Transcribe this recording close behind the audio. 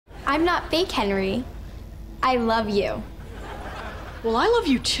I'm not fake, Henry. I love you. Well, I love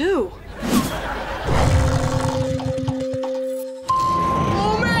you too.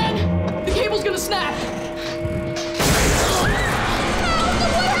 Oh man! The cable's gonna snap!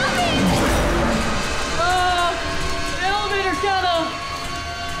 The elevator kinda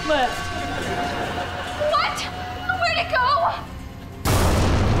left. What? Where'd it go?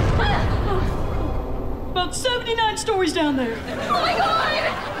 About 79 stories down there. Oh my God!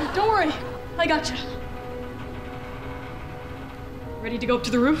 Don't worry, I got you. Ready to go up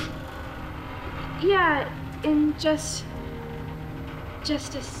to the roof? Yeah, in just a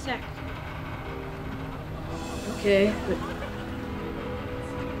sec. Okay, but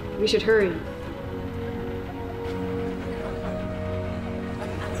we should hurry.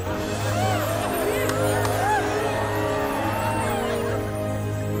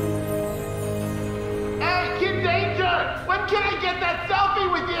 Hey, Kid Danger! When can I get that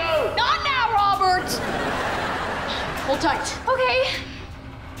selfie with you? Not now, Robert! Hold tight. Okay.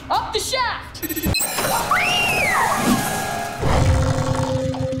 Up the shaft!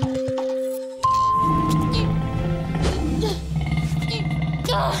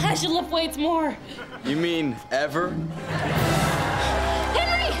 I should lift weights more. You mean ever?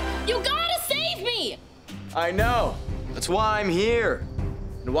 Henry, you gotta save me! I know. That's why I'm here.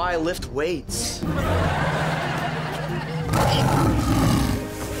 And why I lift weights.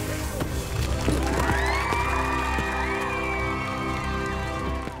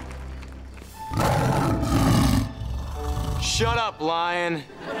 Shut up, lion.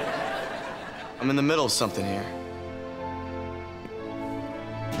 I'm in the middle of something here.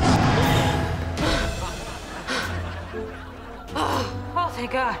 Oh,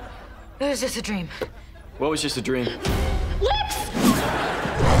 thank God. It was just a dream. What was just a dream? Lips!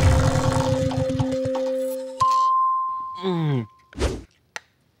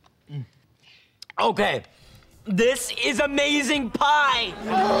 Okay, this is amazing pie.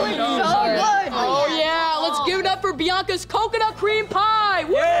 Oh, it's so good! Oh yeah, let's give it up for Bianca's coconut cream pie!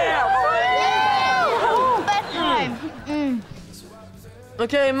 Woo! Yeah! Bedtime.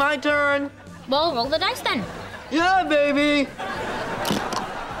 Okay, my turn. Well, roll the dice then. Yeah, baby.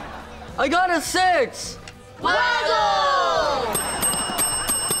 I got a 6. Waggle!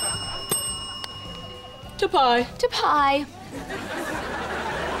 To pie. To pie.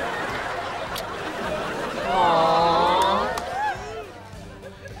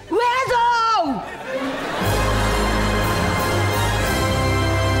 Waggle!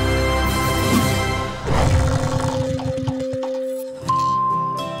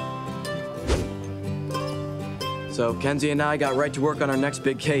 So Kenzie and I got right to work on our next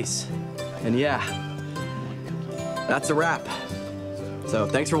big case. And yeah, that's a wrap. So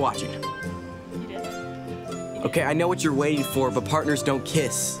thanks for watching. Okay, I know what you're waiting for, but partners don't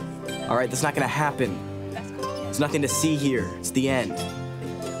kiss. All right, that's not gonna happen. There's nothing to see here. It's the end.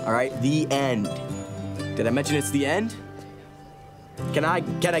 All right, the end. Did I mention it's the end? Can a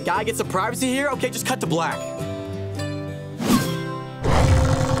guy get some privacy here? Okay, just cut to black.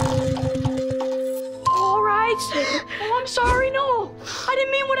 All right. Oh, I'm sorry, no. I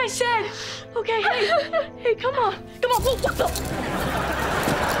didn't mean what I said. Okay, hey, come on. Come on, what the?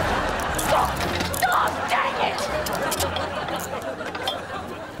 Oh, dang it!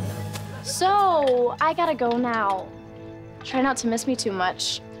 So, I gotta go now. Try not to miss me too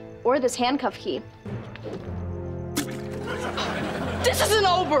much. Or this handcuff key. This isn't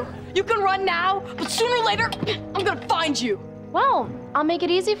over. You can run now, but sooner or later, I'm gonna find you. Well, I'll make it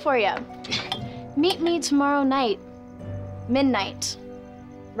easy for you. Meet me tomorrow night, midnight,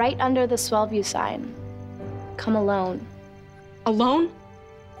 right under the Swellview sign. Come alone. Alone?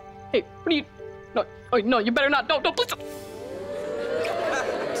 Hey, what are you? No, oh, no, you better not. No, please don't.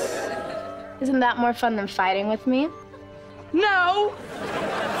 Isn't that more fun than fighting with me? No.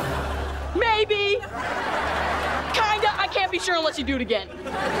 Maybe. Kinda. I can't be sure unless you do it again.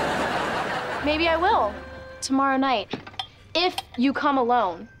 Maybe I will, tomorrow night, if you come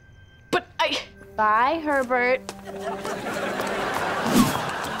alone. But Bye, Herbert.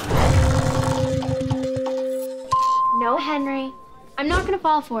 No, Henry. I'm not gonna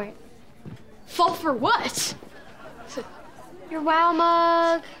fall for it. Fall for what? Your wow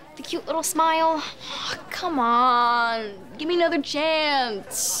mug, the cute little smile. Oh, come on. Give me another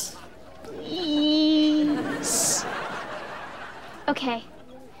chance. Please. Okay.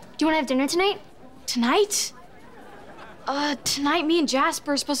 Do you want to have dinner tonight? Tonight? Tonight me and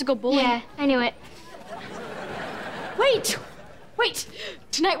Jasper are supposed to go bowling. Yeah, I knew it. Wait.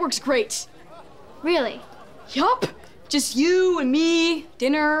 Tonight works great. Really? Yup. Just you and me,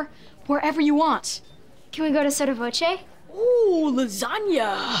 dinner, wherever you want. Can we go to Soda Voce? Ooh,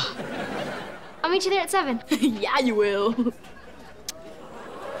 lasagna. I'll meet you there at 7. Yeah, you will.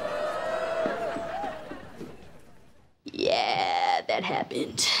 Yeah, that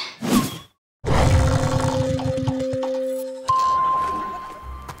happened.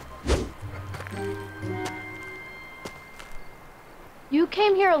 You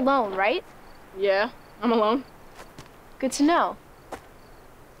came here alone, right? Yeah, I'm alone. Good to know.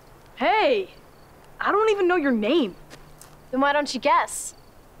 Hey, I don't even know your name. Then why don't you guess?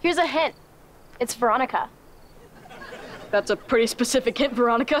 Here's a hint. It's Veronica. That's a pretty specific hint,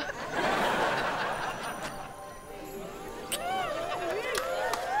 Veronica.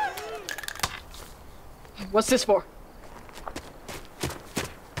 What's this for?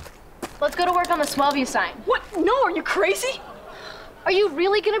 Let's go to work on the Swellview sign. What? No, are you crazy? Are you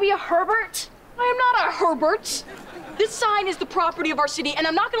really gonna be a Herbert? I am not a Herbert. This sign is the property of our city, and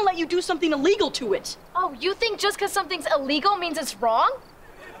I'm not gonna let you do something illegal to it. Oh, you think just because something's illegal means it's wrong?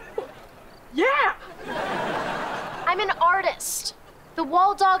 Yeah. I'm an artist. The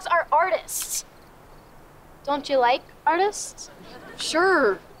Wall Dogs are artists. Don't you like artists?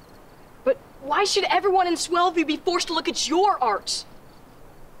 Sure. But why should everyone in Swellview be forced to look at your art?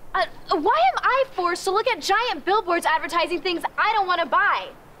 Why am I forced to look at giant billboards advertising things I don't want to buy?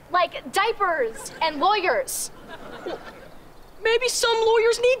 Like diapers and lawyers. Well, maybe some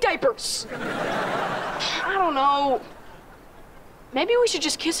lawyers need diapers. I don't know. Maybe we should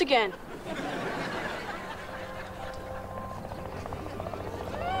just kiss again.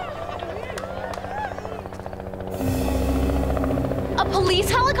 A police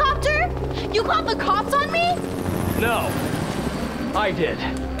helicopter? You called the cops on me? No, I did.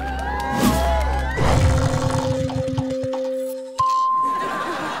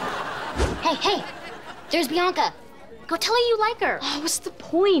 Hey, there's Bianca. Go tell her you like her. Oh, what's the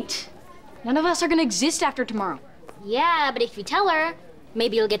point? None of us are gonna exist after tomorrow. Yeah, but if you tell her,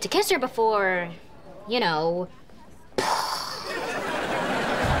 maybe you'll get to kiss her before, you know.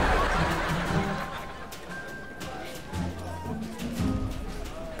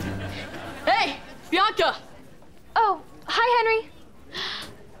 Hey, Bianca! Oh, hi, Henry.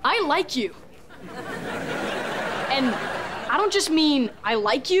 I like you. And I don't just mean I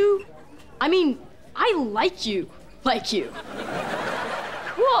like you, I mean I like you.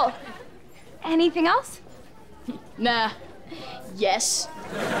 Cool. Anything else? Nah. Yes.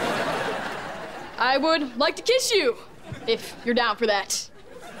 I would like to kiss you, if you're down for that.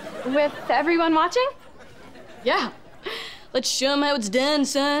 With everyone watching? Yeah. Let's show them how it's done,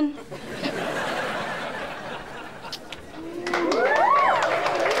 son.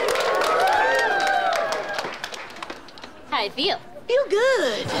 How'd it feel? Feel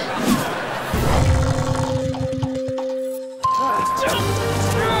good.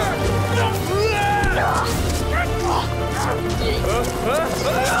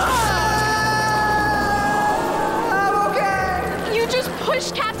 You just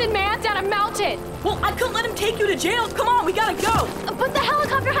pushed Captain Man down a mountain. Well, I couldn't let him take you to jail. Come on, we gotta go. But the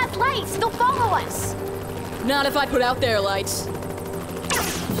helicopter has lights. They'll follow us. Not if I put out their lights.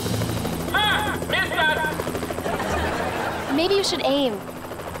 Maybe you should aim.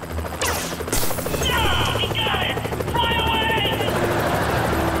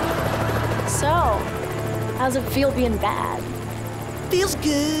 So, how's it feel being bad? Feels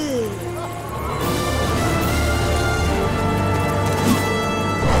good.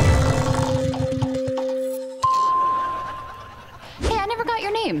 Hey, I never got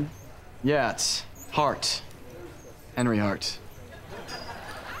your name. Yeah, it's Hart. Henry Hart.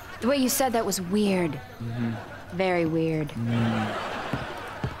 The way you said that was weird. Very weird.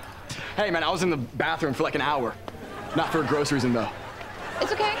 Hey, man, I was in the bathroom for like an hour. Not for groceries and though.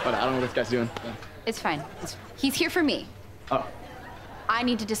 It's okay. But I don't know what this guy's doing. It's fine. He's here for me. Oh. I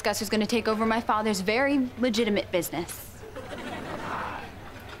need to discuss who's going to take over my father's very legitimate business.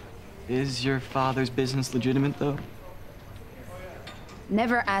 Is your father's business legitimate, though?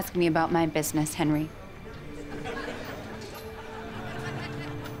 Never ask me about my business, Henry.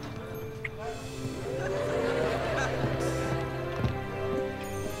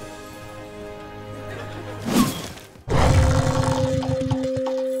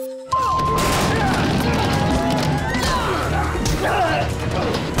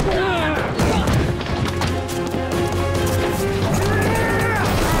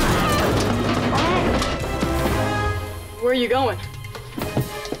 Where are you going?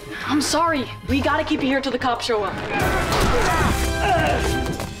 I'm sorry. We gotta keep you here till the cops show up.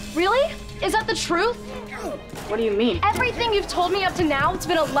 Really? Is that the truth? What do you mean? Everything you've told me up to now, it's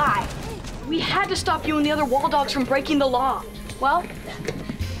been a lie. We had to stop you and the other Wall Dogs from breaking the law. Well,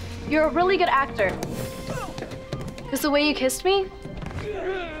 you're a really good actor. Because the way you kissed me,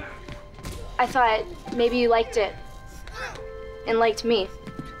 I thought maybe you liked it. And liked me.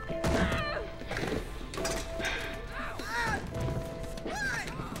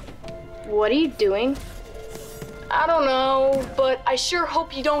 What are you doing? I don't know, but I sure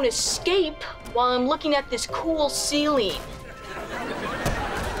hope you don't escape while I'm looking at this cool ceiling.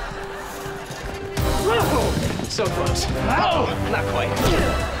 Whoa! So close. Oh, not quite.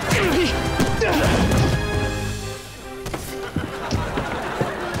 Yeah.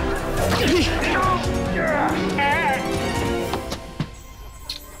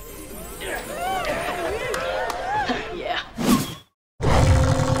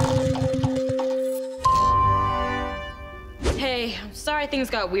 Hey, I'm sorry things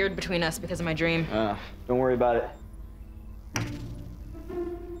got weird between us because of my dream. Don't worry about it.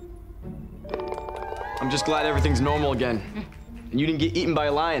 I'm just glad everything's normal again. And you didn't get eaten by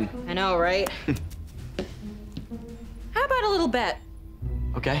a lion. I know, right? How about a little bet?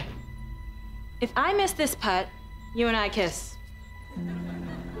 Okay. If I miss this putt, you and I kiss.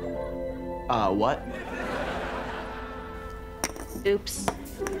 What? Oops.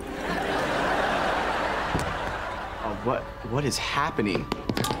 What is happening?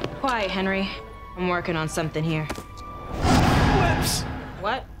 Quiet, Henry. I'm working on something here. Lips!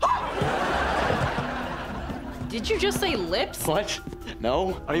 What? Did you just say lips? What?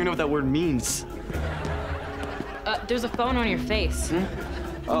 No? I don't even know what that word means. There's a phone on your face.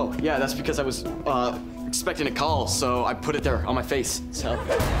 Oh, yeah, that's because I was, expecting a call, so I put it there on my face, so.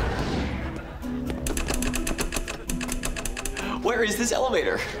 Where is this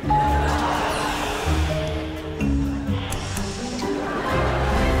elevator?